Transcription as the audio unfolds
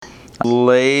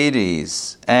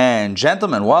Ladies and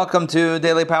gentlemen, welcome to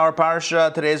Daily Power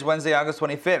Parsha. Today is Wednesday, August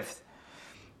 25th,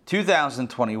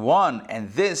 2021, and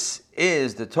this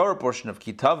is the Torah portion of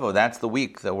Ki Tavo. That's the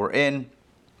week that we're in.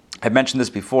 I've mentioned this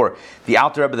before. The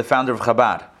Alter Rebbe, the founder of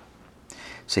Chabad.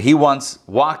 So he once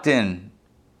walked in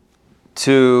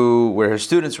to where his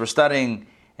students were studying,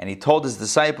 and he told his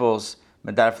disciples,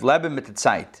 "Medarf leben mit der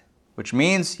Zeit," which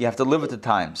means you have to live with the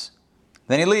times.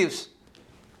 Then he leaves.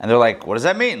 And they're like, what does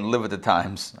that mean, live with the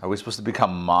times? Are we supposed to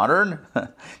become modern?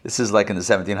 This is like in the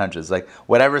 1700s. Like,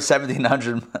 whatever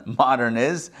 1700 modern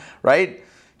is, right?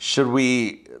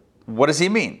 What does he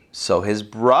mean? So his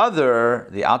brother,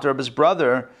 the Alter Rebbe's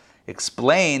brother,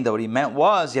 explained that what he meant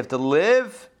was you have to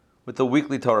live with the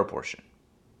weekly Torah portion.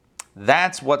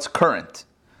 That's what's current.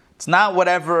 It's not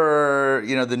whatever,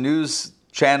 the news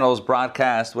channels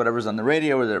broadcast, whatever's on the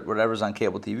radio, or whatever's on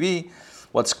cable TV.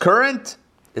 What's current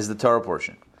is the Torah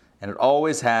portion. And it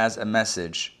always has a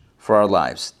message for our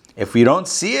lives. If we don't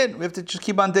see it, we have to just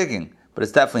keep on digging. But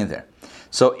it's definitely there.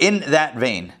 So in that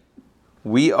vein,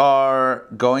 we are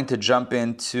going to jump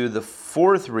into the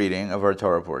fourth reading of our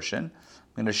Torah portion.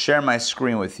 I'm going to share my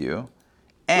screen with you.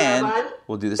 And Rabbi,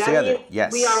 we'll do this together.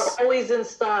 Yes. We are always in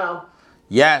style.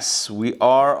 Yes, we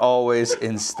are always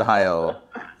in style.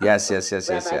 Yes.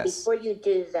 Rabbi, before you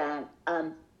do that,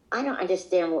 I don't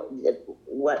understand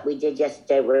what we did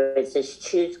yesterday where it says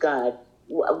choose God.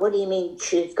 What do you mean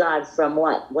choose God from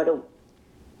what? What do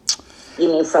you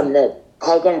mean, from the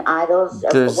pagan idols?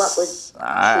 What was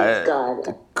choose God?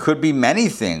 It could be many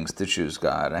things to choose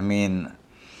God. I mean,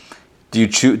 do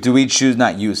we choose,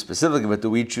 not you specifically, but do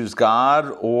we choose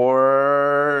God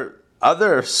or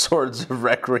other sorts of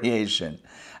recreation?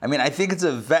 I mean, I think it's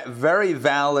a very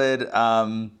valid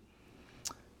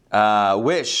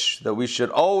wish that we should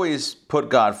always put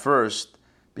God first,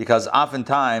 because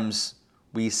oftentimes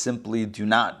we simply do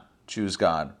not choose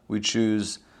God. We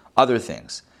choose other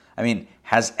things. I mean,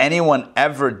 has anyone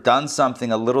ever done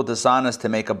something a little dishonest to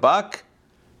make a buck?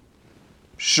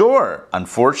 Sure.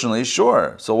 Unfortunately,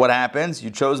 sure. So what happens? You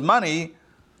chose money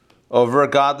over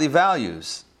godly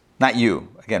values. Not you.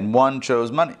 Again, one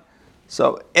chose money.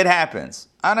 So it happens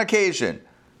on occasion.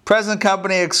 Present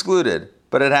company excluded,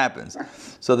 but it happens.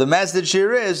 So the message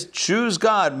here is choose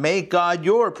God. Make God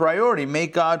your priority.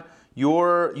 Make God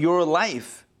your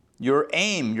life, your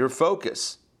aim, your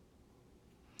focus,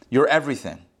 your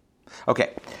everything.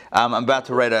 Okay, I'm about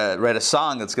to write a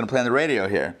song that's going to play on the radio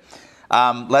here.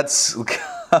 Let's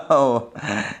go.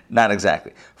 Not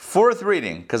exactly. Fourth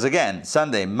reading, because again,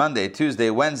 Sunday, Monday, Tuesday,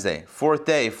 Wednesday, fourth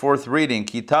day, fourth reading,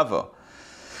 Ki Tavo.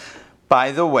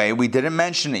 By the way, we didn't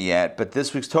mention it yet, but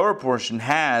this week's Torah portion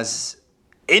has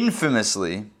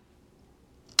infamously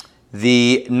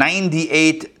the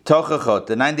 98 tochachot,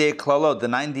 the 98 klalot, the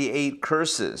 98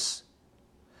 curses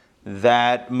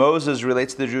that Moses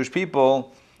relates to the Jewish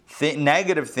people,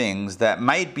 negative things that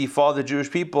might befall the Jewish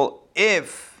people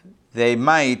if they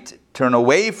might turn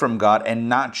away from God and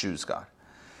not choose God.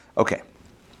 Okay,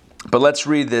 but let's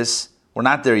read this. We're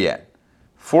not there yet.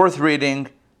 Fourth reading,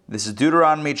 this is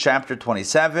Deuteronomy chapter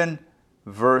 27,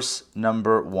 verse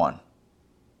number 1.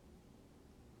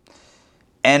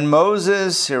 And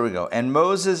Moses, here we go. And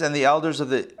Moses and the elders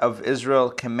of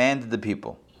Israel commanded the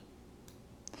people,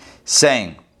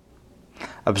 saying,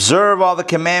 observe all the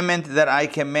commandment that I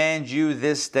command you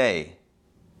this day.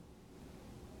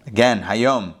 Again,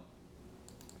 Hayom.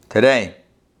 Today.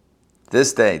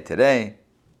 This day. Today.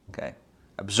 Okay.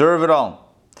 Observe it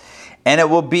all. And it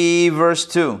will be, verse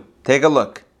 2. Take a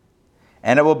look.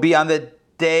 And it will be on the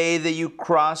day that you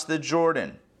cross the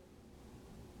Jordan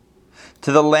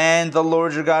to the land the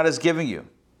Lord your God is giving you,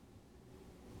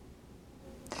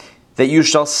 that you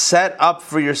shall set up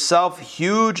for yourself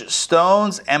huge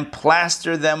stones and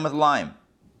plaster them with lime.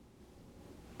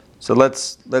 So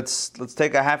let's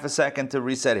take a half a second to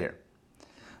reset here.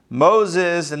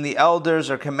 Moses and the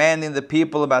elders are commanding the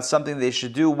people about something they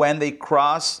should do when they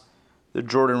cross the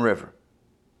Jordan River.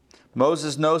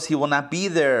 Moses knows he will not be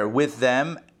there with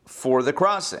them for the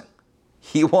crossing.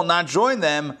 He will not join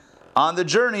them on the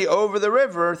journey over the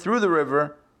river, through the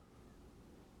river.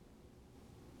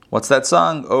 What's that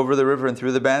song? Over the river and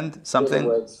through the bend? Something?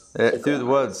 Through the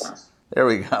woods. There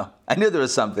we go. I knew there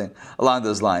was something along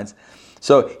those lines.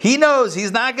 So he knows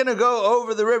he's not going to go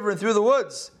over the river and through the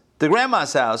woods to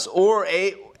grandma's house or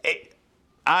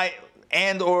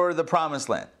or the promised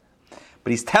land.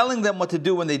 But he's telling them what to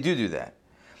do when they do that.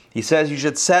 He says you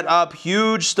should set up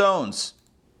huge stones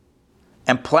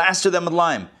and plaster them with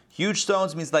lime. Huge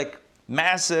stones means like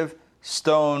massive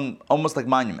stone, almost like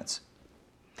monuments.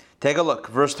 Take a look,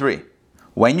 verse 3.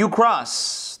 When you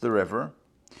cross the river,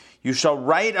 You shall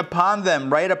write upon them,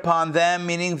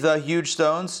 meaning the huge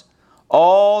stones,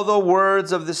 all the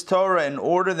words of this Torah, in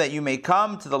order that you may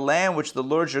come to the land which the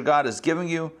Lord your God is giving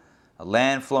you, a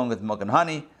land flowing with milk and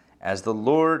honey, as the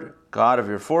Lord God of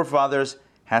your forefathers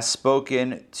has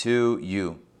spoken to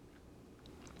you.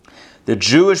 The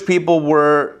Jewish people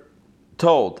were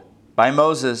told by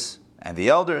Moses and the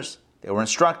elders, they were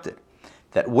instructed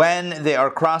that when they are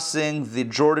crossing the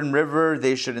Jordan River,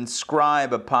 they should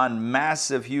inscribe upon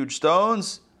massive, huge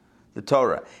stones the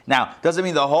Torah. Now, does it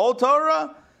mean the whole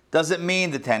Torah? Does it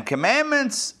mean the Ten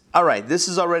Commandments? All right, this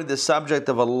is already the subject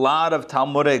of a lot of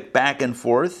Talmudic back and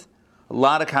forth, a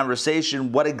lot of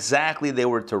conversation, what exactly they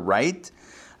were to write.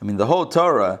 I mean, the whole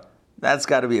Torah, that's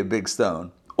got to be a big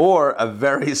stone or a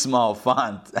very small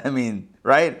font. I mean,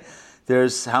 right?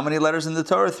 There's how many letters in the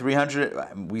Torah?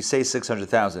 300, we say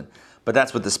 600,000. But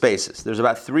that's what the space is. There's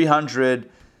about 300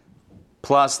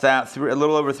 plus that, a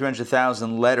little over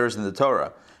 300,000 letters in the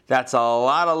Torah. That's a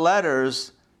lot of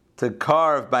letters to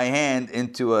carve by hand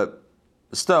into a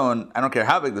stone. I don't care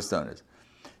how big the stone is.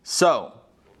 So,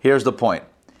 here's the point.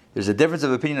 There's a difference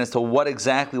of opinion as to what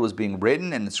exactly was being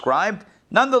written and inscribed.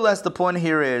 Nonetheless, the point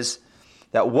here is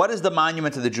that what is the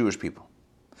monument to the Jewish people?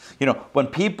 You know,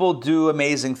 when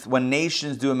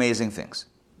nations do amazing things,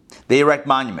 they erect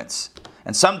monuments.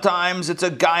 And sometimes it's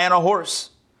a guy on a horse.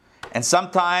 And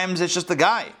sometimes it's just a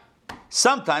guy.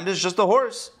 Sometimes it's just a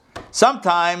horse.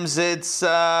 Sometimes it's,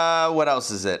 what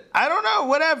else is it? I don't know,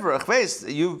 whatever.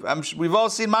 We've all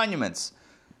seen monuments,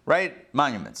 right?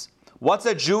 Monuments. What's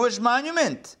a Jewish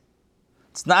monument?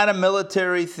 It's not a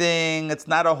military thing. It's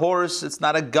not a horse. It's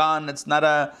not a gun. It's not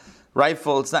a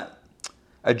rifle. It's not.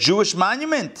 A Jewish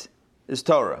monument is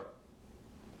Torah.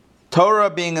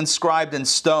 Torah being inscribed in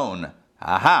stone.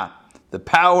 Aha. The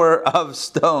power of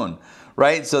stone,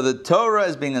 right? So the Torah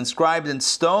is being inscribed in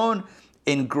stone.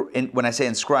 When I say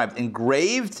inscribed,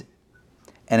 engraved,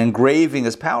 and engraving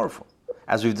is powerful,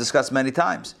 as we've discussed many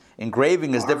times.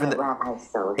 Engraving is different.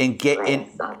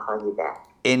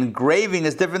 Engraving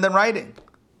is different than writing.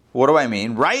 What do I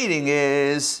mean? Writing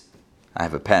is, I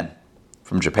have a pen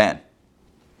from Japan,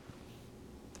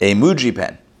 a Muji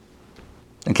pen,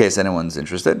 in case anyone's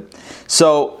interested.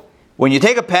 So, when you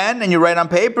take a pen and you write on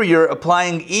paper, you're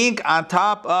applying ink on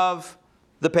top of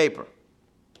the paper,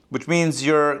 which means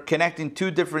you're connecting two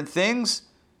different things.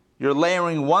 You're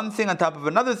layering one thing on top of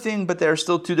another thing, but they're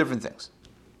still two different things.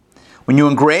 When you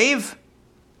engrave,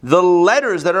 the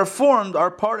letters that are formed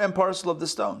are part and parcel of the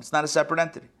stone. It's not a separate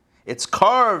entity. It's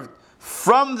carved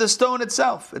from the stone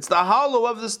itself. It's the hollow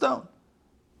of the stone.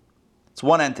 It's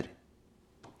one entity.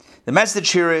 The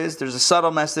message here is, there's a subtle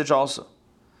message also.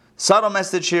 Subtle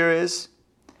message here is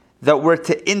that we're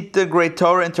to integrate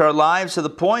Torah into our lives to the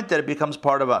point that it becomes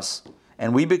part of us.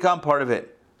 And we become part of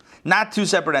it. Not two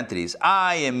separate entities.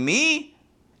 I am me,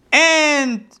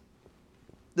 and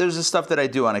there's the stuff that I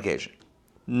do on occasion.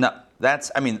 No,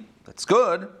 that's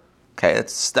good. Okay,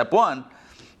 that's step one.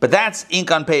 But that's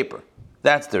ink on paper.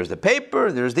 There's the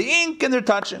paper, there's the ink, and they're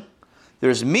touching.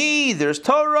 There's me, there's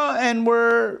Torah, and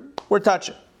we're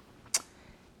touching.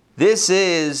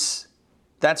 That's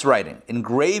writing.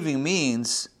 Engraving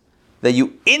means that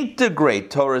you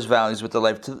integrate Torah's values with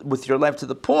your life to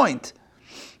the point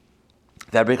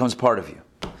that it becomes part of you.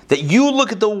 That you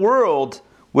look at the world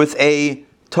with a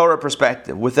Torah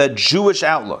perspective, with a Jewish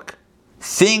outlook.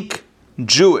 Think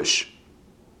Jewish.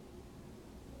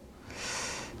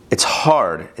 It's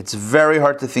hard. It's very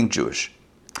hard to think Jewish.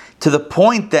 To the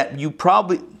point that you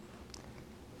probably...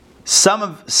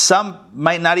 Some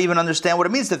might not even understand what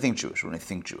it means to think Jewish when they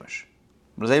think Jewish.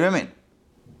 What does that even mean?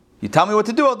 You tell me what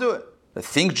to do, I'll do it. But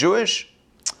think Jewish?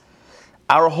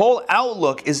 Our whole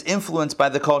outlook is influenced by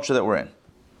the culture that we're in.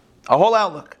 Our whole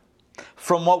outlook.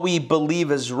 From what we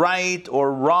believe is right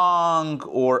or wrong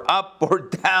or up or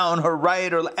down or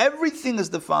right or... Everything is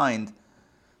defined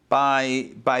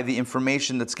by the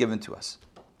information that's given to us.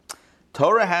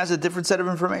 Torah has a different set of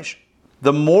information.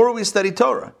 The more we study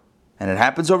Torah, and it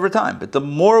happens over time, but the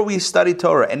more we study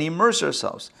Torah and immerse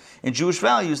ourselves in Jewish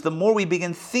values, the more we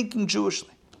begin thinking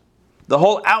Jewishly. The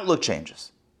whole outlook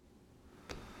changes.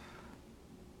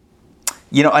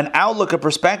 You know, an outlook, a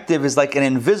perspective is like an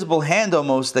invisible hand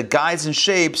almost that guides and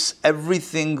shapes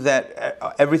everything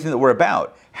that we're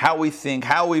about. How we think,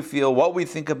 how we feel, what we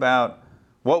think about,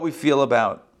 what we feel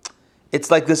about. It's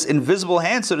like this invisible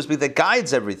hand, so to speak, that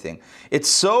guides everything. It's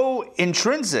so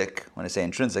intrinsic. When I say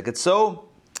intrinsic, it's so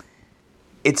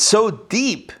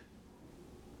deep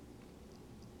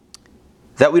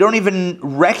that we don't even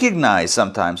recognize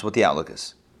sometimes what the outlook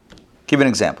is. Give you an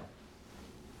example.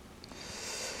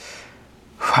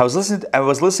 I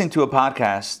was listening to a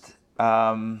podcast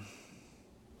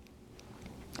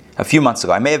a few months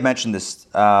ago. I may have mentioned this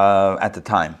at the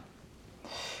time.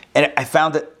 And I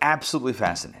found it absolutely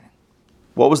fascinating.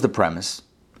 What was the premise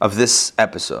of this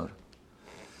episode?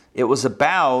 It was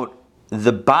about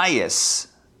the bias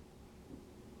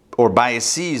or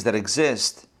biases that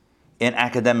exist in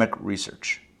academic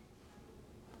research.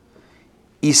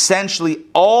 Essentially,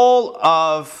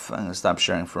 I'm going to stop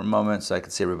sharing for a moment so I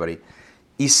can see everybody.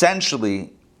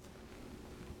 Essentially,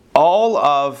 all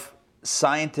of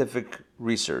scientific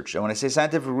research, and when I say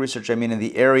scientific research, I mean in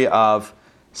the area of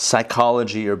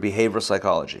psychology or behavioral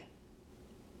psychology,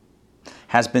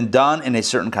 has been done in a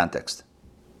certain context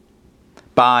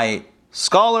by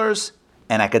scholars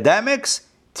and academics,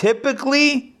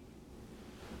 typically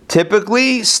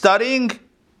studying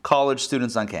college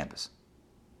students on campus.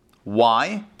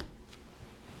 Why?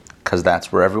 Because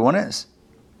that's where everyone is.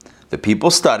 The people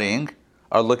studying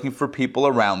are looking for people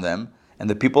around them, and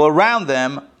the people around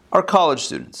them are college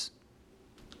students.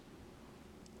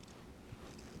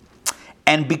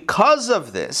 And because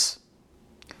of this,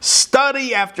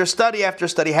 study after study after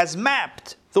study has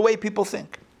mapped the way people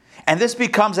think. And this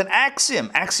becomes an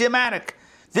axiomatic.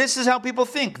 This is how people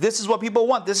think. This is what people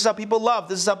want. This is how people love.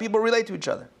 This is how people relate to each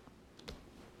other.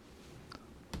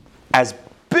 As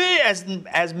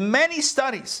many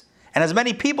studies and as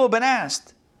many people have been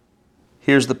asked,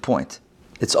 here's the point.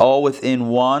 It's all within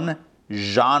one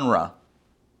genre.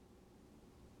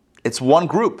 It's one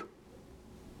group.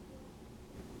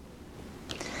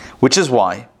 Which is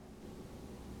why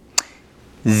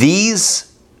these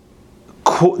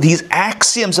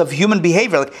axioms of human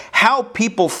behavior, like how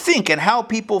people think and how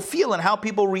people feel and how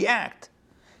people react,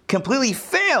 completely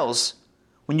fails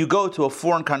when you go to a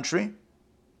foreign country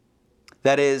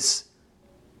that is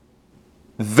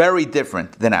very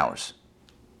different than ours.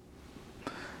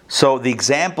 So the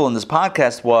example in this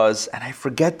podcast was, and I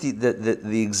forget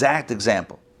the exact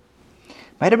example.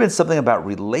 Might have been something about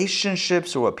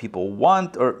relationships or what people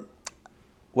want or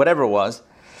whatever it was.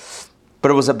 But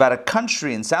it was about a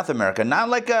country in South America. I'm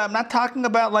not talking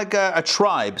about like a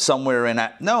tribe somewhere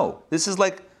no, this is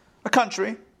like a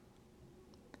country.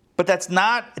 But doesn't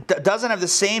have the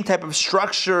same type of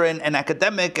structure and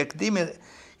academia,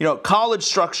 college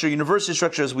structure, university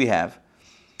structure as we have.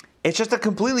 It's just a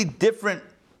completely different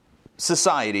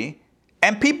society,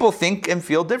 and people think and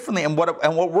feel differently. And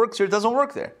what works here doesn't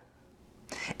work there.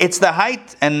 It's the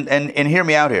height, and hear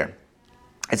me out here.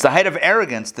 It's the height of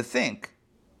arrogance to think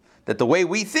that the way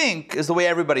we think is the way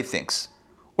everybody thinks,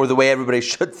 or the way everybody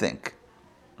should think.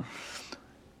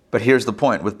 But here's the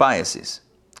point with biases.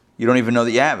 You don't even know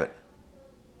that you have it.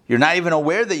 You're not even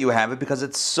aware that you have it because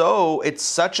it's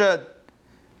such a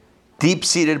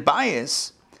deep-seated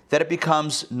bias that it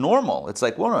becomes normal. It's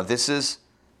like, well, no, this is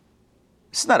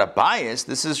not a bias.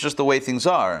 This is just the way things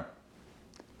are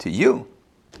to you.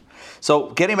 So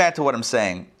getting back to what I'm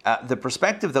saying, the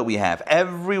perspective that we have,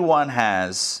 everyone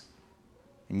has,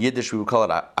 in Yiddish we would call it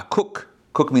a kuk.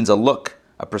 Kuk means a look,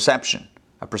 a perception,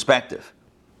 a perspective,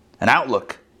 an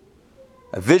outlook,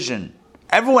 a vision.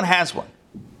 Everyone has one.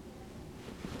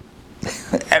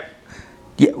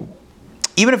 Yeah.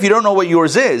 Even if you don't know what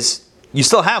yours is, you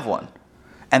still have one.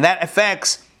 And that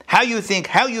affects how you think,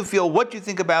 how you feel, what you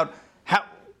think about,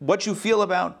 what you feel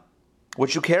about,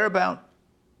 what you care about,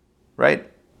 right?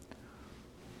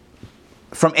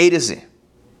 From A to Z.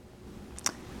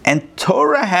 And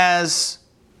Torah has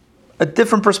a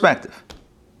different perspective.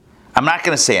 I'm not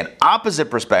going to say an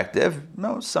opposite perspective.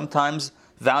 No, sometimes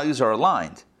values are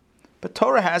aligned. But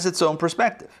Torah has its own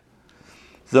perspective.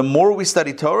 The more we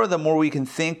study Torah, the more we can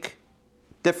think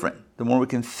different. The more we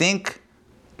can think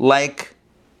like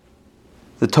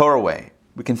the Torah way.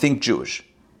 We can think Jewish.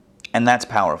 And that's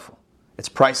powerful. It's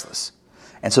priceless.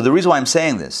 And so the reason why I'm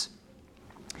saying this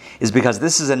is because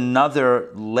this is another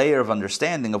layer of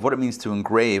understanding of what it means to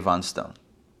engrave on stone.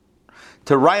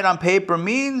 To write on paper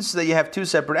means that you have two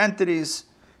separate entities.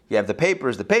 You have the paper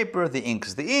is the paper, the ink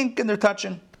is the ink, and they're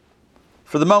touching.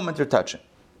 For the moment, they're touching.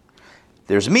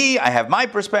 There's me, I have my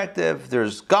perspective.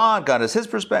 There's God, God has his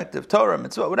perspective, Torah,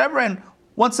 mitzvah, whatever. And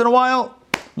once in a while,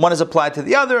 one is applied to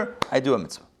the other, I do a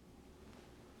mitzvah.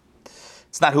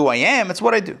 It's not who I am, it's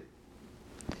what I do.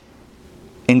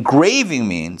 Engraving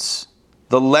means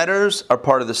the letters are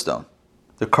part of the stone.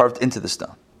 They're carved into the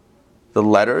stone. The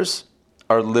letters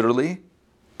are literally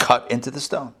cut into the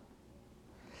stone.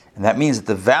 And that means that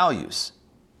the values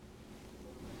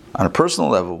on a personal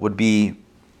level would be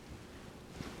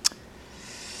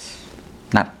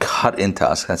not cut into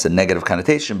us, that's a negative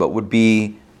connotation, but would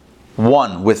be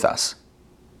one with us.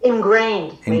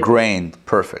 Ingrained. Ingrained,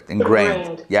 perfect.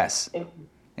 Ingrained. Yes.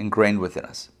 Ingrained within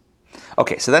us.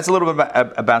 Okay, so that's a little bit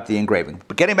about the engraving.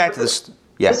 But getting back to this,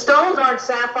 The stones aren't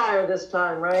sapphire this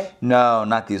time, right? No,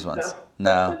 not these ones.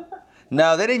 No.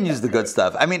 No, they didn't use the good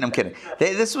stuff. I mean, I'm kidding.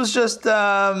 This was just,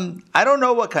 I don't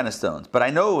know what kind of stones, but I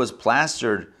know it was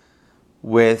plastered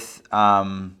with,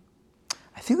 I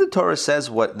think the Torah says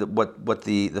what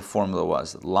the formula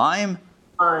was. Lime?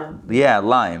 Lime. Yeah,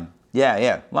 lime.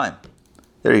 Yeah, lime.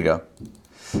 There you go.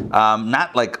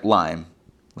 Not like lime,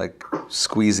 like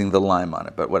squeezing the lime on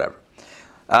it, but whatever.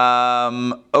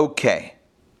 Okay.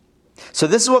 So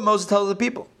this is what Moses tells the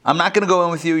people. I'm not going to go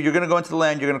in with you. You're going to go into the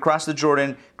land. You're going to cross the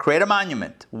Jordan. Create a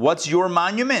monument. What's your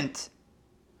monument?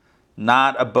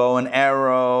 Not a bow and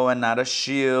arrow, and not a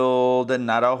shield, and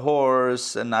not a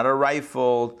horse, and not a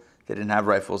rifle. They didn't have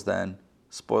rifles then.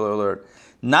 Spoiler alert.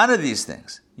 None of these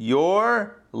things.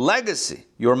 Your legacy,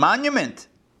 your monument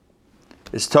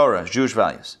is Torah, Jewish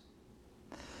values.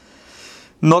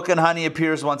 Milk and honey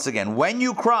appears once again. When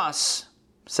you cross,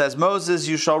 says Moses,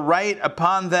 you shall write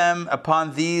upon them,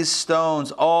 upon these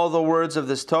stones, all the words of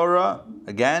this Torah.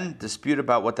 Again, dispute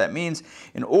about what that means.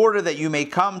 In order that you may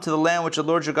come to the land which the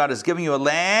Lord your God is giving you, a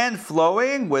land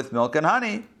flowing with milk and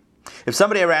honey. If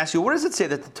somebody ever asks you, where does it say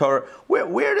that the Torah,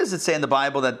 where does it say in the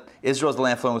Bible that Israel is the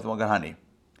land flowing with milk and honey?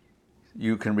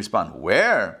 You can respond,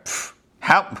 where?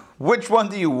 How? Which one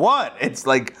do you want? It's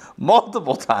like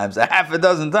multiple times, a half a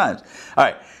dozen times. All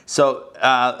right, so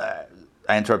I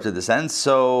interrupted the sentence.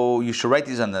 So you should write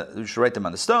them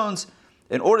on the stones,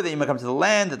 in order that you may come to the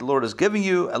land that the Lord is giving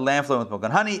you, a land flowing with milk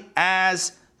and honey,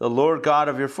 as the Lord God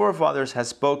of your forefathers has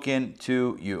spoken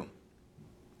to you.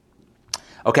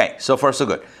 Okay, so far so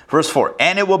good. Verse 4,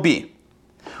 and it will be,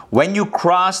 when you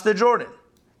cross the Jordan,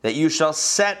 that you shall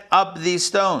set up these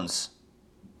stones,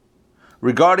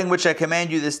 regarding which I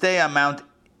command you this day on Mount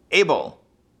Ebal.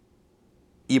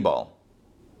 Ebal.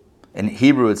 In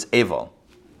Hebrew, it's Eval.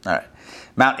 All right.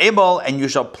 Mount Ebal, and you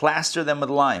shall plaster them with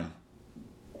lime.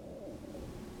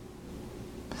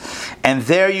 And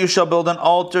there you shall build an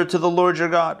altar to the Lord your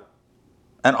God,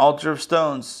 an altar of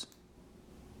stones.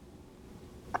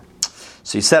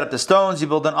 So you set up the stones, you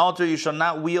build an altar, you shall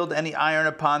not wield any iron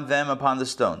upon them, upon the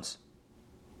stones.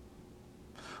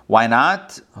 Why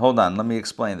not? Hold on, let me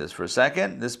explain this for a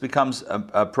second. This becomes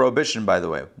a prohibition, by the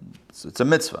way. It's a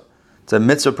mitzvah. It's a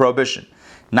mitzvah prohibition.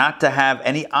 Not to have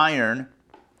any iron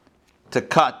to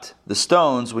cut the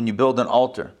stones when you build an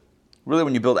altar. Really,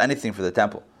 when you build anything for the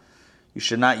temple. You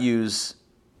should not use,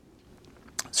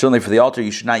 certainly for the altar,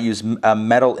 you should not use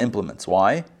metal implements.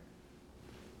 Why?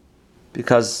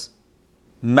 Because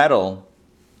metal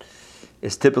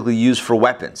is typically used for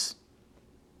weapons,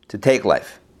 to take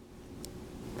life.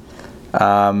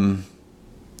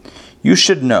 You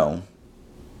should know,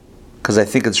 because I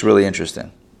think it's really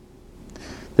interesting.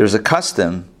 There's a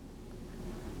custom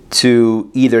to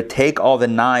either take all the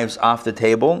knives off the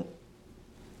table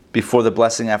before the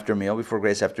blessing after meal, before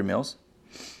grace after meals.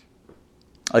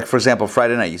 Like, for example,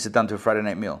 Friday night, you sit down to a Friday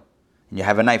night meal, and you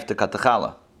have a knife to cut the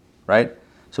challah, right?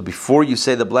 So before you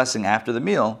say the blessing after the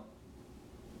meal,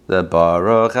 the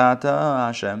Baruch Atah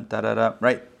Hashem, da-da-da,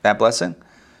 right? That blessing.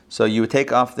 So you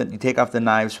take off the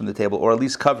knives from the table, or at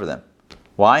least cover them.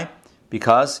 Why?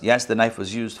 Because, yes, the knife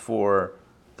was used for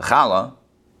the challah,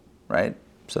 right?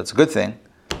 So that's a good thing.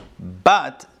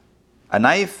 But a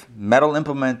knife, metal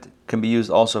implement, can be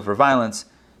used also for violence.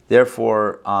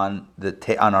 Therefore, on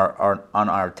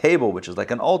our table, which is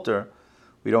like an altar,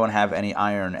 we don't have any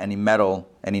iron, any metal,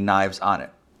 any knives on it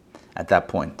at that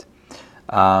point.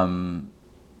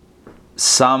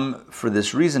 Some, for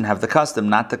this reason, have the custom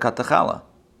not to cut the challah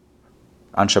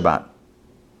on Shabbat.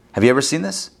 Have you ever seen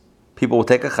this? People will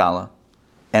take a challah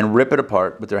and rip it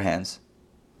apart with their hands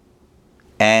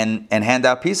and hand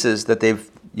out pieces that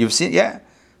you've seen. Yeah,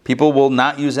 people will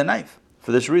not use a knife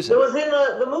for this reason. It was in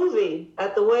the movie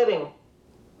at the wedding.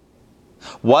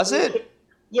 Was it?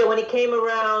 Yeah, when he came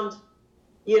around,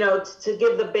 to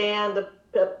give the band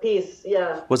a piece.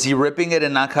 Yeah. Was he ripping it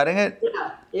and not cutting it?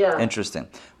 Yeah. Interesting.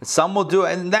 Some will do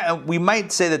it, and we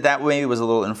might say that maybe was a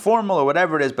little informal or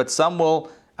whatever it is, but some will.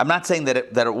 I'm not saying that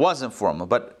it wasn't formal,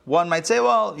 but one might say,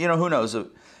 well, who knows?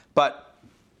 But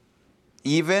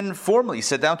even formally,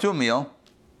 sit down to a meal.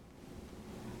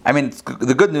 I mean,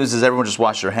 the good news is everyone just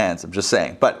wash their hands. I'm just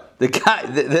saying. But the guy,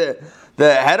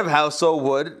 the head of household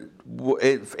would,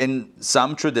 in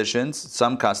some traditions,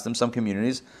 some customs, some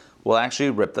communities, will actually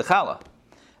rip the challah.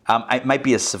 It might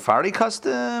be a Sephardi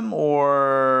custom,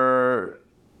 or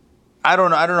I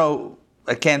don't know.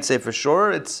 I can't say for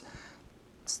sure. It's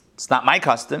not my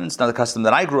custom. It's not a custom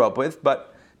that I grew up with,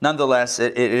 but nonetheless,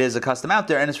 it is a custom out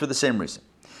there, and it's for the same reason.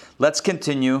 Let's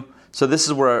continue. So this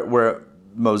is where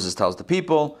Moses tells the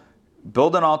people,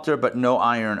 build an altar, but no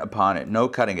iron upon it, no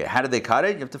cutting it. How did they cut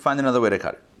it? You have to find another way to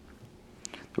cut it.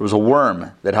 There was a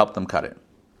worm that helped them cut it.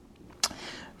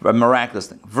 A miraculous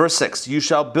thing. Verse 6, you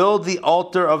shall build the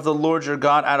altar of the Lord your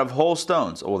God out of whole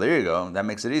stones. Oh, there you go. That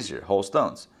makes it easier. Whole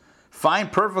stones.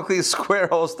 Find perfectly square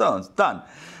whole stones. Done.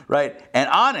 Right? And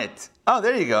on it, oh,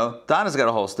 there you go. Donna's got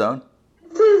a whole stone.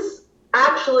 This is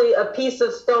actually a piece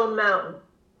of Stone Mountain.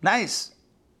 Nice.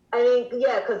 I mean,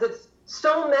 yeah, because it's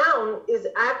Stone Mountain is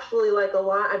actually like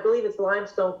I believe it's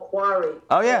limestone quarry.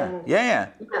 Oh, yeah. And, Yeah.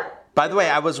 By the way,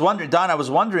 I was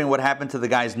wondering what happened to the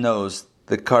guy's nose.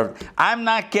 The carved. I'm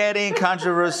not getting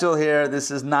controversial here.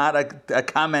 This is not a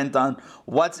comment on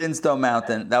what's in Stone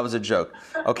Mountain. That was a joke.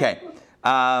 Okay.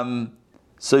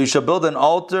 So you shall build an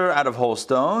altar out of whole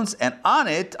stones, and on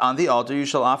it, on the altar, you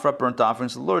shall offer up burnt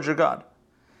offerings to the Lord your God.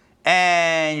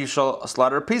 And you shall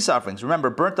slaughter peace offerings. Remember,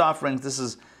 burnt offerings, this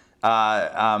is,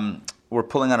 we're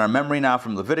pulling on our memory now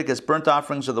from Leviticus. Burnt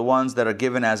offerings are the ones that are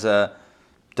given as a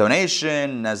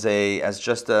donation, I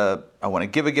want to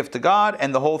give a gift to God,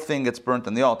 and the whole thing gets burnt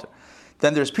on the altar.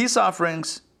 Then there's peace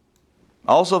offerings,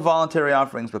 also voluntary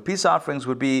offerings, but peace offerings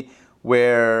would be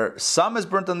where some is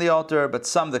burnt on the altar, but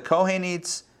some the Kohen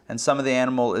eats, and some of the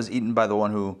animal is eaten by the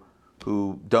one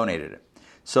who donated it.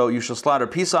 So you shall slaughter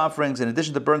peace offerings. In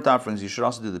addition to burnt offerings, you should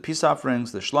also do the peace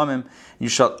offerings, the shlomim. You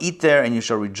shall eat there, and you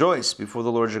shall rejoice before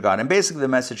the Lord your God. And basically the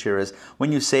message here is,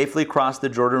 when you safely cross the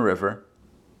Jordan River,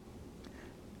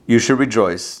 you should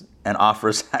rejoice and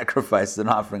offer sacrifices and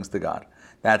offerings to God.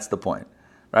 That's the point,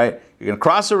 right? You're going to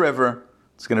cross a river.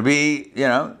 It's going to be,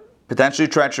 potentially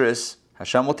treacherous.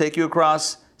 Hashem will take you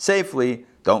across safely.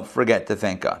 Don't forget to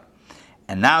thank God.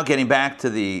 And now getting back to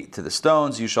the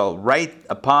stones, you shall write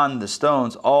upon the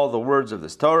stones all the words of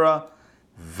this Torah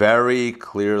very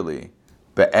clearly.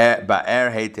 Ba'er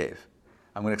heitev.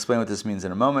 I'm going to explain what this means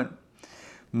in a moment.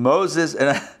 Moses...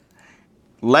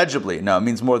 legibly. No, it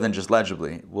means more than just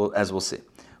legibly, as we'll see.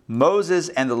 Moses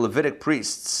and the Levitic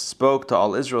priests spoke to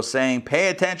all Israel, saying, pay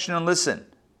attention and listen.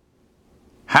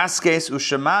 Haskes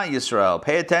ushema Yisrael.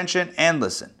 Pay attention and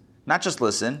listen. Not just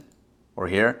listen or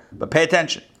hear, but pay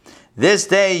attention. This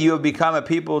day you have become a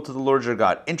people to the Lord your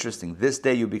God. Interesting. This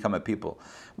day you become a people.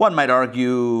 One might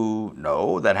argue,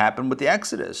 no, that happened with the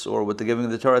Exodus or with the giving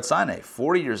of the Torah at Sinai.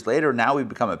 40 years later, now we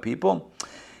become a people.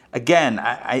 Again,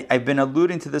 I've been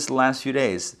alluding to this the last few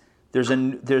days. There's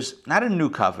not a new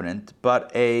covenant,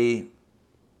 but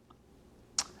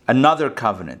another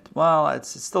covenant. Well, it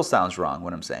still sounds wrong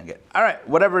when I'm saying it. All right,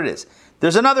 whatever it is.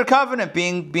 There's another covenant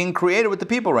being created with the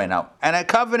people right now. And a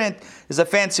covenant is a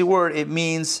fancy word. It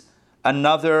means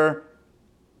another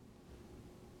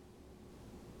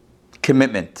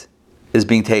commitment is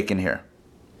being taken here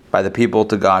by the people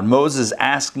to God. Moses is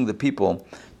asking the people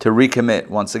to recommit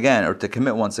once again, or to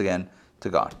commit once again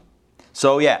to God.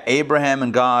 So yeah, Abraham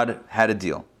and God had a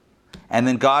deal. And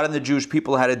then God and the Jewish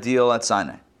people had a deal at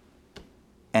Sinai.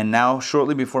 And now,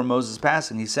 shortly before Moses'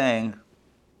 passing, he's saying,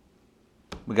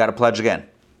 we got to pledge again.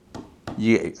 So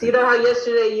you know how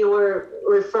yesterday you were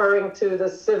referring to the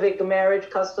civic marriage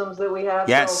customs that we have?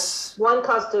 Yes. So one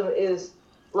custom is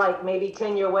like maybe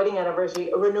 10-year wedding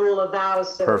anniversary, a renewal of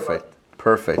vows ceremony.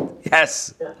 Perfect.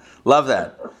 Yes. Yeah. Love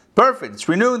that. Perfect. It's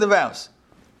renewing the vows.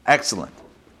 Excellent.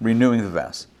 Renewing the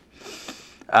vows.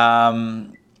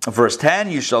 Verse 10,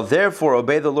 you shall therefore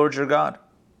obey the Lord your God.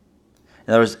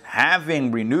 In other words,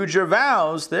 having renewed your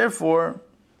vows, therefore,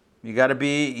 you got to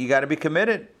be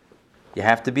committed. You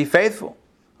have to be faithful.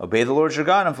 Obey the Lord your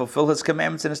God and fulfill his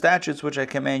commandments and his statutes, which I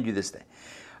command you this day.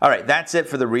 All right, that's it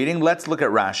for the reading. Let's look at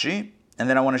Rashi, and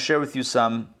then I want to share with you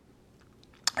some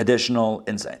additional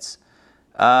insights.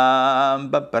 Take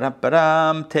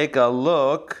a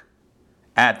look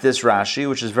at this Rashi,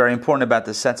 which is very important about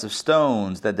the sets of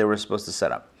stones that they were supposed to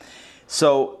set up.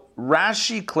 So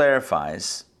Rashi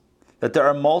clarifies that there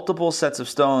are multiple sets of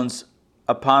stones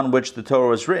upon which the Torah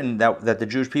was written that the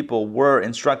Jewish people were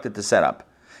instructed to set up.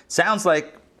 Sounds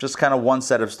like just kind of one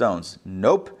set of stones.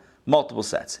 Nope, multiple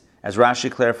sets, as Rashi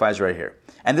clarifies right here.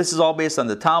 And this is all based on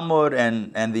the Talmud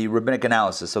and the rabbinic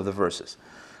analysis of the verses.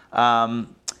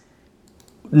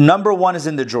 Number one is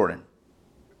in the Jordan.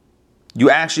 You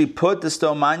actually put the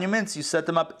stone monuments, you set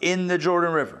them up in the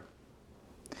Jordan River.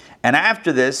 And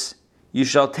after this, you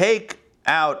shall take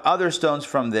out other stones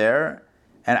from there,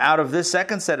 and out of this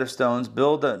second set of stones,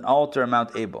 build an altar on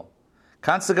Mount Abel.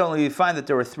 Consequently, we find that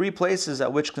there were 3 places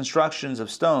at which constructions of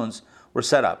stones were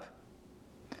set up.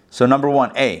 So number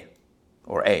one, A.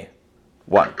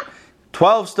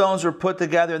 12 stones were put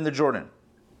together in the Jordan.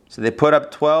 So they put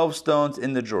up 12 stones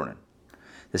in the Jordan.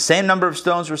 The same number of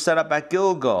stones were set up at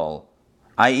Gilgal,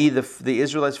 i.e. the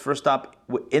Israelites' first stop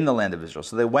in the land of Israel.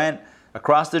 So they went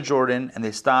across the Jordan and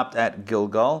they stopped at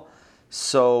Gilgal.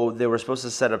 So they were supposed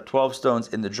to set up 12 stones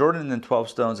in the Jordan and then 12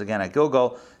 stones again at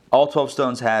Gilgal. All 12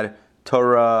 stones had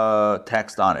Torah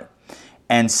text on it.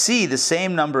 And C, the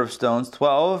same number of stones,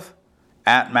 12,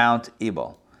 at Mount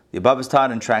Ebal. The above is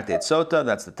taught in Tractate Sota,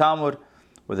 that's the Talmud,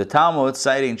 where the Talmud,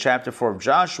 citing chapter 4 of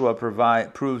Joshua,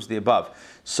 proves the above.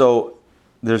 So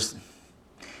we're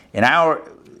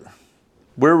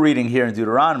reading here in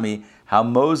Deuteronomy how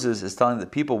Moses is telling the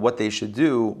people what they should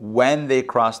do when they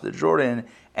cross the Jordan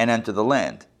and enter the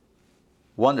land.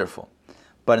 Wonderful.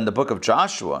 But in the book of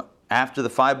Joshua, after the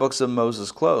 5 books of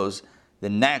Moses close, the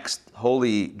next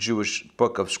holy Jewish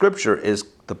book of Scripture is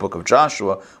the book of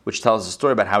Joshua, which tells the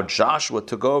story about how Joshua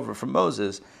took over from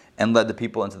Moses and led the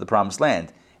people into the promised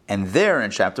land. And there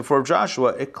in chapter 4 of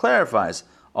Joshua, it clarifies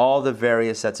all the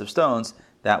various sets of stones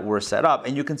that were set up.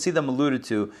 And you can see them alluded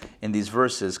to in these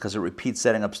verses because it repeats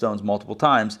setting up stones multiple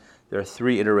times. There are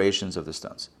 3 iterations of the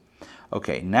stones.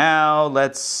 Okay, now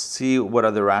let's see what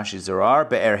other Rashis there are.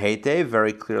 Be'er Heitev,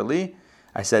 very clearly.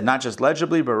 I said not just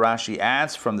legibly, but Rashi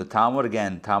adds from the Talmud,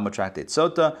 again, Talmud Tractate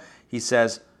Sota, he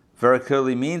says, very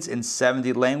clearly means in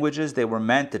 70 languages they were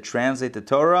meant to translate the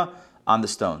Torah on the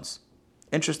stones.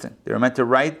 Interesting. They were meant to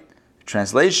write the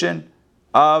translation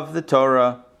of the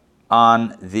Torah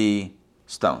on the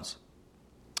stones.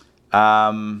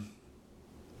 And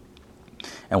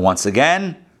once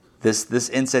again, this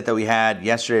insight that we had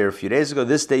yesterday or a few days ago,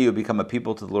 this day you become a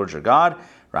people to the Lord your God.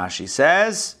 Rashi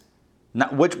says,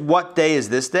 what day is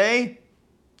this day?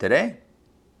 Today.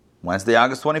 Wednesday,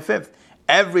 August 25th.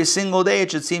 Every single day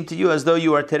it should seem to you as though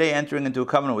you are today entering into a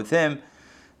covenant with Him.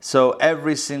 So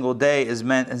every single day is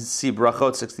meant, and see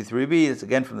Brachot 63b, it's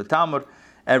again from the Talmud,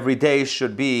 every day we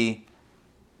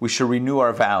should renew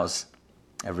our vows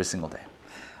every single day.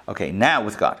 Okay, now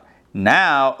with God.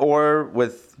 Now, or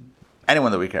with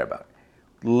anyone that we care about.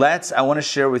 I want to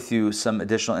share with you some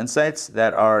additional insights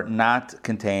that are not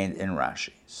contained in Rashi.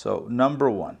 So, number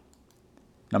one.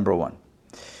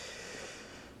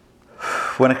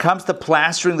 When it comes to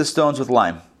plastering the stones with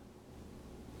lime,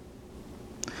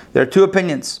 there are 2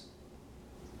 opinions.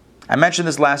 I mentioned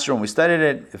this last year when we studied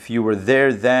it. If you were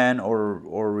there then,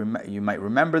 you might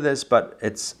remember this, but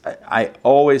I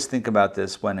always think about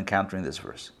this when encountering this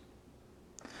verse.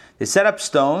 They set up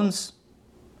stones.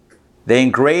 They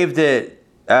engraved it.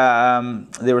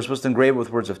 They were supposed to engrave it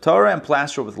with words of Torah and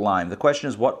plaster it with lime. The question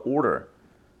is, what order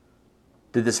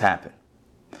did this happen?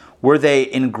 Were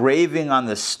they engraving on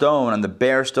the stone, on the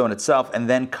bare stone itself, and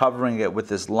then covering it with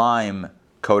this lime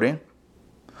coating?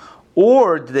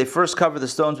 Or did they first cover the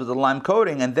stones with the lime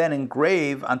coating and then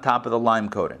engrave on top of the lime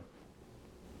coating?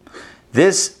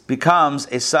 This becomes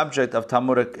a subject of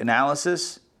Talmudic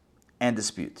analysis and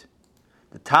dispute.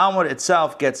 The Talmud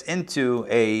itself gets into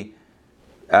a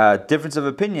difference of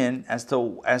opinion as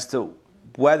to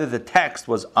whether the text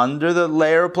was under the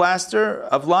layer of plaster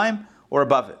of lime or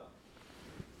above it.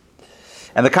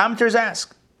 And the commentators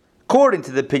ask, according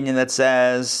to the opinion that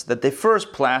says that they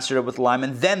first plastered it with lime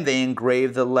and then they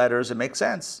engraved the letters, it makes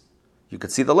sense. You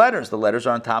could see the letters. The letters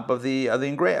are on top of the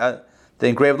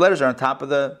engraved letters are on top of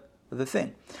the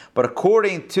thing. But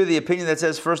according to the opinion that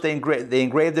says first they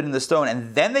engraved it in the stone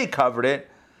and then they covered it,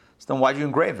 so then why do you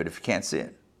engrave it if you can't see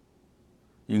it?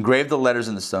 You engrave the letters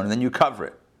in the stone and then you cover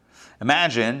it.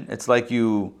 Imagine, it's like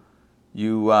imagine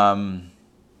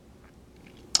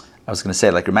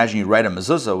you write a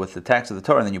mezuzah with the text of the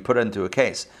Torah and then you put it into a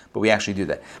case. But we actually do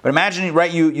that. But imagine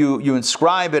you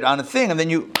inscribe it on a thing and then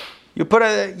you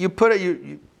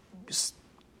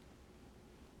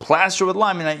plaster with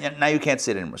lime and now you can't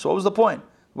see it anymore. So what was the point?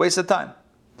 Waste of time.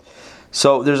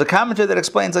 So there's a commentary that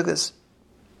explains like this.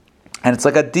 And it's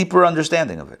like a deeper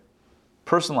understanding of it.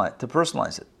 To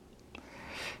personalize it.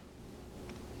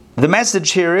 The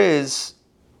message here is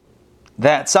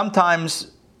that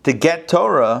sometimes to get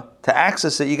Torah, to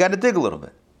access it, you got to dig a little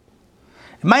bit.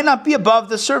 It might not be above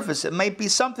the surface. It might be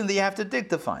something that you have to dig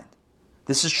to find.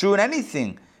 This is true in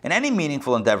anything, in any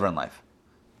meaningful endeavor in life.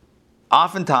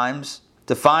 Oftentimes,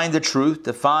 to find the truth,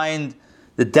 to find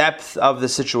the depth of the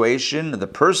situation, the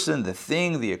person, the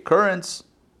thing, the occurrence,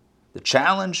 the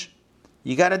challenge,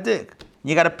 you got to dig.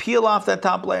 You got to peel off that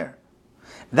top layer.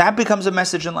 That becomes a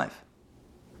message in life.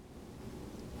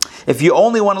 If you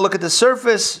only want to look at the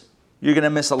surface, you're going to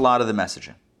miss a lot of the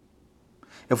messaging.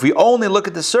 If we only look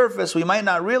at the surface, we might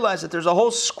not realize that there's a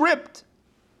whole script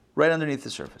right underneath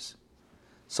the surface.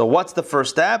 So what's the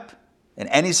first step? In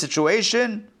any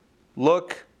situation,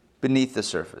 look beneath the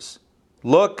surface.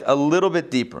 Look a little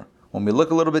bit deeper. When we look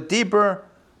a little bit deeper,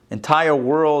 entire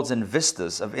worlds and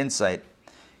vistas of insight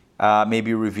may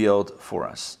be revealed for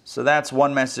us. So that's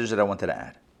one message that I wanted to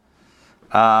add.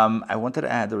 I wanted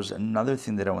to add, there was another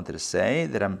thing that I wanted to say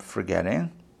that I'm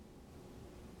forgetting.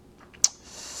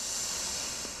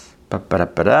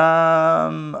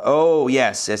 Oh,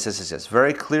 yes.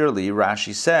 Very clearly,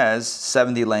 Rashi says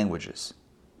 70 languages.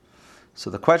 So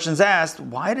the question's asked,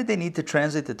 why did they need to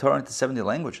translate the Torah into 70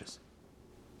 languages?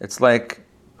 It's like,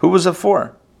 who was it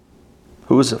for?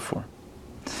 Who was it for?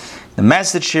 The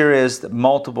message here is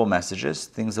multiple messages,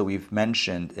 things that we've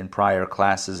mentioned in prior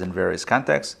classes in various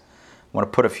contexts. I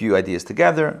want to put a few ideas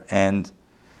together, and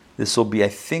this will be, I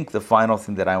think, the final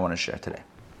thing that I want to share today.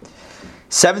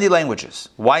 70 languages.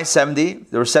 Why 70?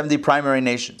 There were 70 primary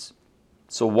nations.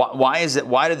 So why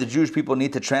did the Jewish people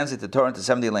need to translate the Torah into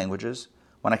 70 languages?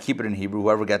 Why not keep it in Hebrew?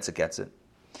 Whoever gets it, gets it.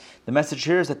 The message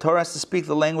here is that Torah has to speak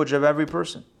the language of every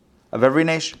person, of every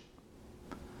nation.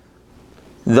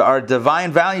 There are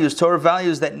divine values, Torah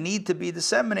values that need to be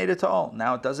disseminated to all.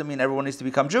 Now, it doesn't mean everyone needs to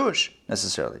become Jewish,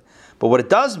 necessarily. But what it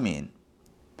does mean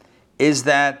is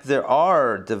that there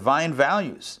are divine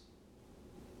values,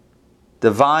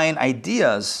 divine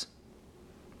ideas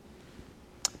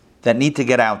that need to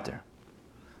get out there.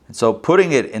 And so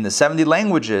putting it in the 70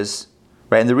 languages,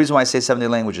 right, and the reason why I say 70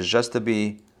 languages, just to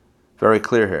be very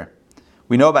clear here,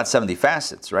 we know about 70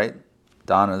 facets, right?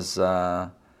 Donna's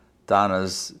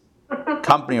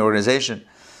company, organization.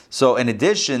 So in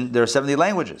addition, there are 70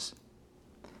 languages.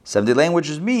 70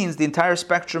 languages means the entire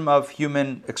spectrum of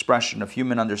human expression, of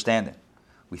human understanding.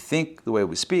 We think the way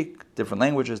we speak, different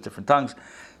languages, different tongues.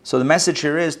 So the message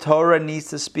here is Torah needs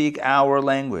to speak our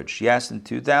language. Yes, in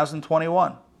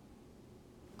 2021,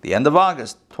 the end of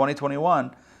August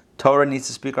 2021, Torah needs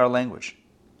to speak our language.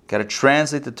 Got to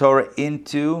translate the Torah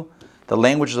into the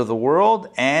languages of the world,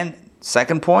 and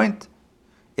second point,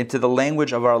 into the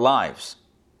language of our lives.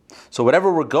 So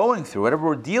whatever we're going through, whatever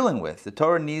we're dealing with, the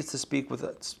Torah needs to speak with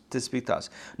us, to speak to us.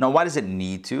 Now, why does it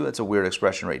need to? That's a weird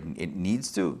expression, right? It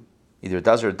needs to. Either it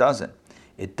does or it doesn't.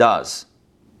 It does.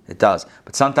 It does.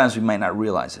 But sometimes we might not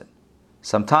realize it.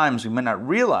 Sometimes we might not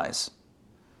realize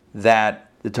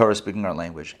that the Torah is speaking our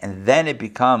language. And then it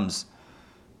becomes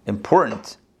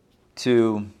important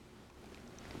to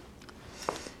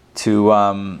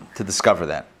discover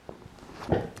that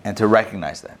and to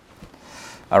recognize that.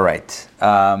 All right.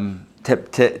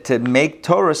 To make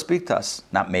Torah speak to us,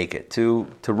 not make it, to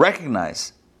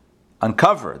recognize,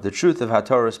 uncover the truth of how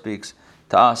Torah speaks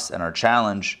to us and our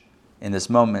challenge in this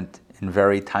moment in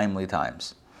very timely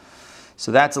times.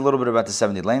 So that's a little bit about the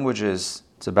 70 languages.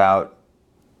 It's about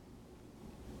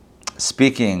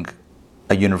speaking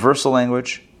a universal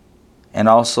language and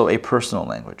also a personal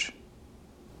language,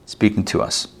 speaking to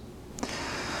us.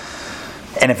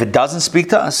 And if it doesn't speak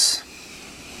to us,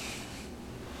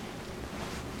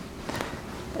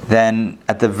 then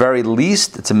at the very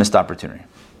least, it's a missed opportunity.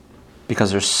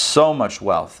 Because there's so much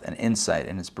wealth and insight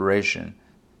and inspiration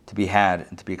to be had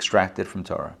and to be extracted from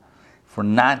Torah. If we're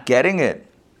not getting it,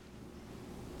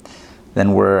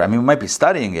 then we might be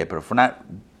studying it, but if we're not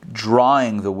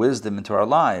drawing the wisdom into our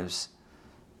lives,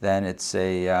 then it's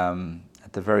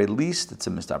at the very least, it's a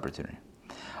missed opportunity.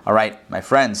 All right, my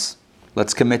friends,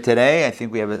 let's commit today. I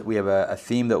think we have a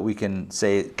theme that we can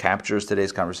say captures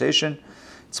today's conversation.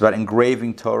 It's about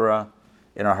engraving Torah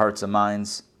in our hearts and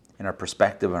minds, in our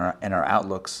perspective, in our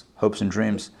outlooks, hopes and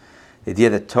dreams. The idea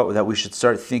that we should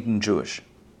start thinking Jewish.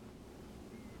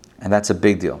 And that's a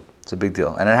big deal. It's a big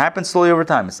deal. And it happens slowly over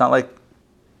time. It's not like,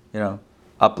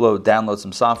 download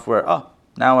some software. Oh,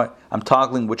 now I'm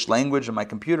toggling which language on my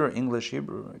computer, English,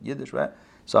 Hebrew, Yiddish, right?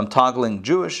 So I'm toggling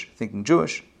Jewish, thinking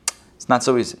Jewish. It's not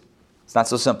so easy. It's not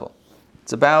so simple.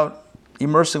 It's about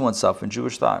immersing oneself in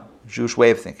Jewish thought, Jewish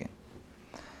way of thinking.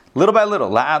 Little by little,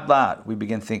 la'ad, we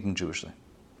begin thinking Jewishly.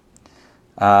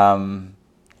 And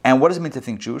what does it mean to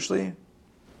think Jewishly?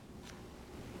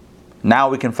 Now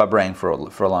we can fabrang for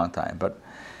a long time, but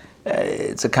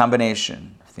it's a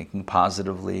combination. Thinking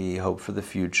positively, hope for the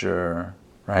future,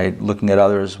 right? Looking at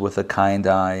others with a kind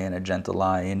eye and a gentle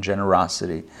eye and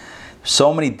generosity.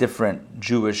 So many different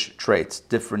Jewish traits,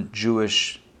 different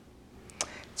Jewish...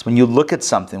 It's when you look at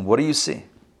something, what do you see?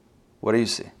 What do you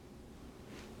see?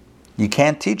 You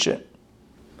can't teach it,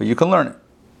 but you can learn it.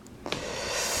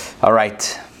 All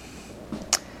right.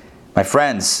 My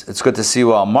friends, it's good to see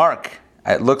you all. Mark,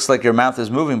 it looks like your mouth is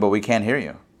moving, but we can't hear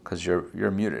you because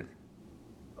you're muted.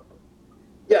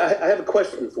 Yeah, I have a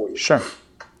question for you. Sure.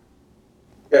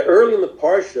 Yeah, early in the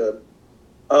Parsha,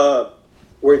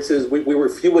 where it says we were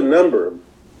few in number,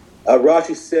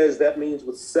 Rashi says that means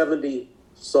with 70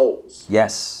 souls.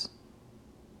 Yes.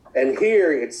 And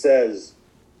here it says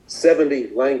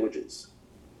 70 languages.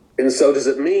 And so does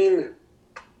it mean,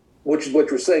 which is what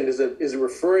you're saying, is it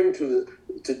referring to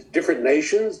different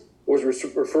nations or is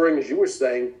it referring, as you were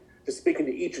saying, to speaking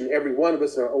to each and every one of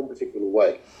us in our own particular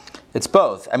way? It's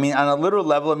both. I mean, on a literal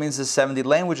level, it means the 70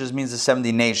 languages, means the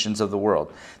 70 nations of the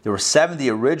world. There were 70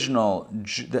 original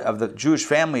of the Jewish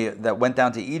family that went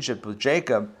down to Egypt with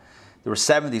Jacob. There were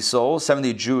 70 souls,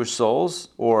 70 Jewish souls,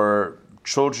 or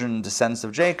children, descendants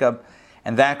of Jacob,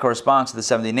 and that corresponds to the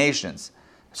 70 nations.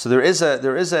 So there is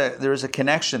a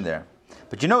connection there.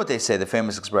 But you know what they say, the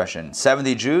famous expression,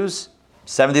 70 Jews,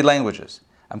 70 languages.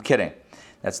 I'm kidding.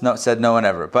 That's said no one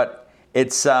ever. But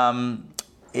it's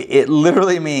it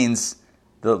literally means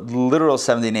the literal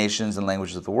 70 nations and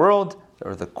languages of the world,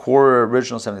 or the core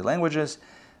original 70 languages.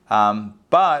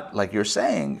 But like you're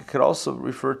saying, it could also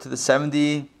refer to the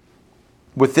 70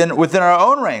 within our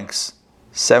own ranks,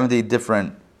 70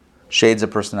 different shades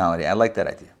of personality. I like that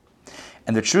idea.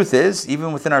 And the truth is,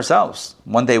 even within ourselves,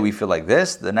 one day we feel like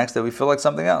this, the next day we feel like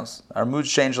something else. Our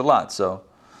moods change a lot. So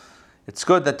it's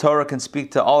good that Torah can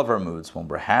speak to all of our moods. When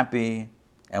we're happy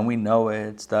and we know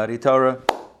it, study Torah.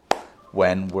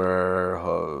 When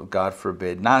we're, God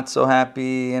forbid, not so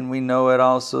happy and we know it,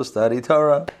 also study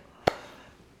Torah.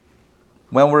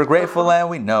 When we're grateful and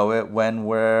we know it, when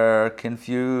we're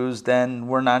confused and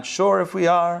we're not sure if we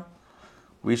are,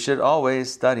 we should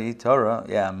always study Torah.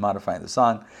 Yeah, I'm modifying the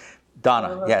song.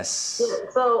 Donna, yes. Yeah,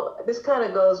 so this kind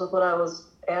of goes with what I was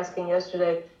asking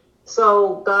yesterday.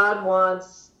 So God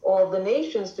wants all the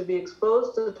nations to be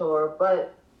exposed to the Torah,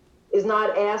 but is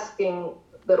not asking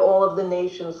that all of the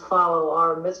nations follow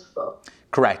our mitzvah.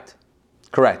 Correct.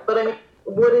 But it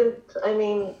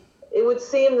would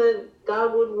seem that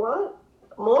God would want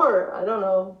more. I don't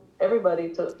know, everybody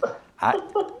to.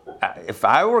 If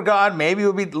I were God, maybe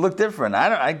it would look different.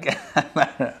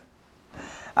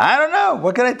 I don't know.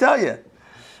 What can I tell you?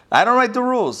 I don't write the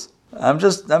rules. I'm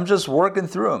just working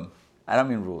through them. I don't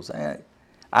mean rules.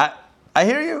 I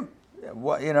hear you.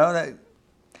 What that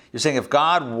you're saying? If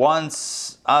God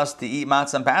wants us to eat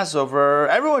matzah on Passover,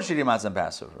 everyone should eat matzah on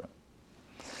Passover.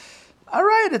 All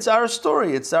right, it's our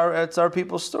story. It's our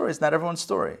people's story. It's not everyone's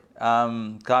story.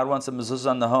 God wants a mezuzah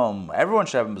on the home. Everyone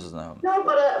should have a mezuzah on the home. No,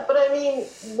 but I mean,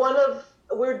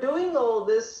 we're doing all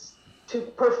this to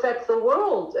perfect the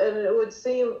world, and it would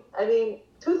seem. I mean,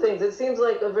 two things. It seems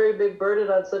like a very big burden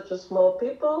on such a small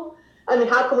people. I mean,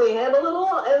 how can we handle it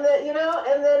all? And then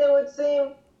and then it would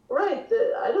seem right.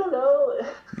 I don't know.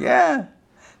 Yeah.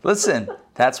 Listen,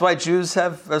 that's why Jews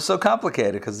are so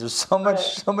complicated, because there's so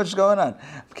much going on.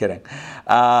 I'm kidding.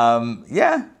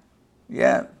 Yeah.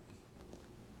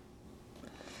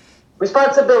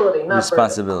 Responsibility, not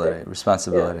responsibility. burden.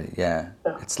 Responsibility. Yeah.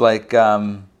 It's like.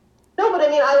 No, but I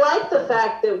mean, I like the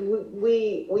fact that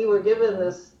we were given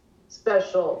this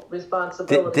special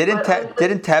responsibility. Didn't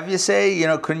Tevye say,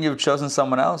 couldn't you have chosen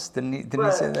someone else? Didn't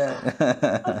he say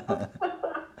that?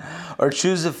 Or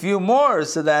choose a few more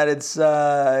so that it's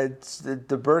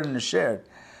the burden is shared.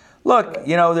 Look,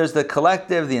 there's the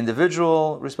collective, the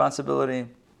individual responsibility.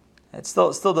 It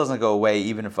still doesn't go away,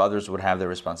 even if others would have their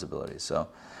responsibility. So,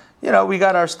 we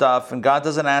got our stuff, and God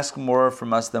doesn't ask more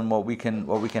from us than what we can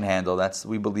handle.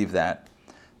 We believe that.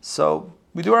 So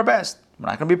we do our best. We're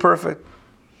not going to be perfect.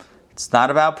 It's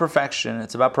not about perfection.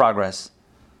 It's about progress.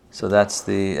 So that's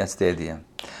the idea.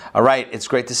 All right, it's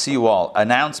great to see you all.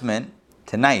 Announcement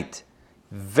tonight.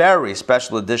 Very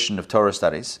special edition of Torah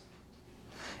Studies.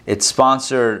 It's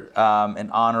sponsored in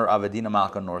honor of Adina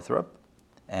Malka Northrup,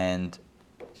 and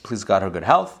please God her good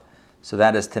health. So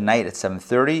that is tonight at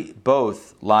 7:30,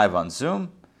 both live on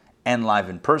Zoom and live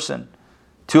in person.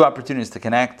 2 opportunities to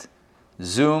connect,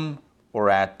 Zoom or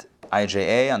at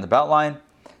IJA on the Beltline.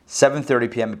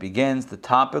 7:30 p.m. it begins. The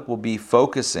topic will be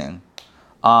focusing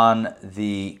on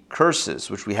the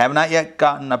curses, which we have not yet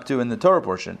gotten up to in the Torah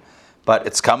portion, but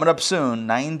it's coming up soon.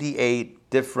 98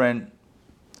 different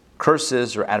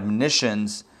curses or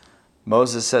admonitions.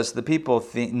 Moses says to the people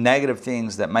negative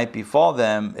things that might befall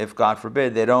them if, God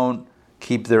forbid, they don't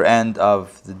keep their end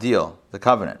of the deal, the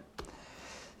covenant.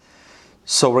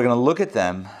 So we're going to look at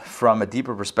them from a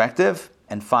deeper perspective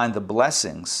and find the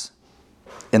blessings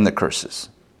in the curses.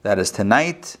 That is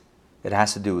tonight. It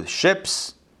has to do with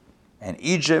ships and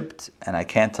Egypt, and I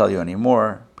can't tell you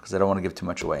anymore because I don't want to give too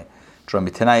much away. Join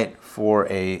me tonight for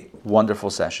a wonderful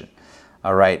session.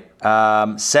 All right.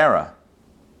 Sarah.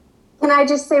 Can I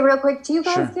just say real quick, do you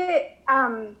guys Sure. get,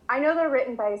 I know they're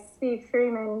written by Steve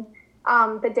Freeman,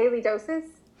 the daily doses?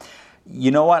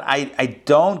 You know what? I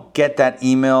don't get that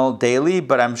email daily,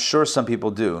 but I'm sure some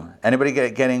people do. Anybody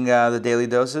getting the daily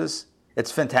doses?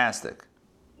 It's fantastic.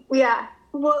 Yeah.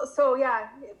 Well, so yeah,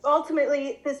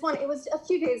 ultimately this one, it was a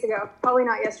few days ago, probably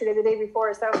not yesterday, the day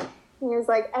before. So he was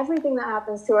like, everything that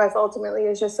happens to us ultimately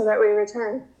is just so that we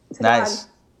return to God.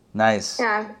 Nice.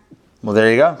 Yeah. Well,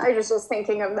 there you go. I was just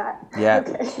thinking of that. Yeah,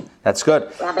 Okay. that's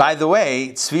good. Rabbi. By the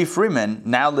way, Tzvi Freeman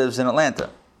now lives in Atlanta.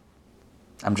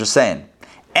 I'm just saying.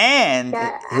 And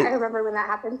Yeah, I remember when that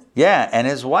happened. yeah, and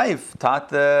his wife taught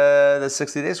the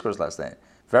 60 Days course last night.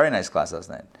 Very nice class last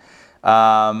night.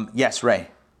 Yes, Ray.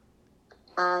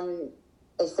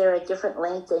 Is there a different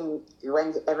link than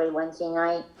every Wednesday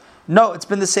night? No, it's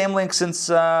been the same link since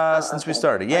we okay.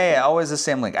 started. Yeah, always the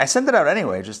same link. I send it out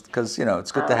anyway, just because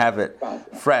it's good to have it Thank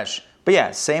you. fresh. But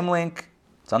yeah, same link.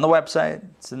 It's on the website.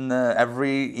 It's in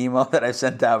every email that I've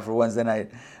sent out for Wednesday night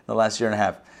in the last year and a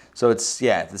half. So it's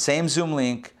the same Zoom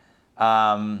link,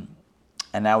 and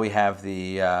now we have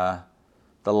the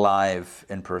live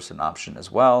in-person option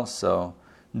as well. So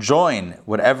join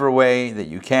whatever way that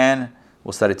you can.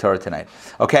 We'll study Torah tonight.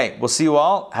 Okay, we'll see you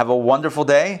all. Have a wonderful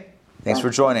day. Thanks for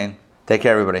joining. Take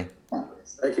care, everybody.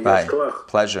 Thank you. Bye. Yes,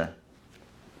 Pleasure.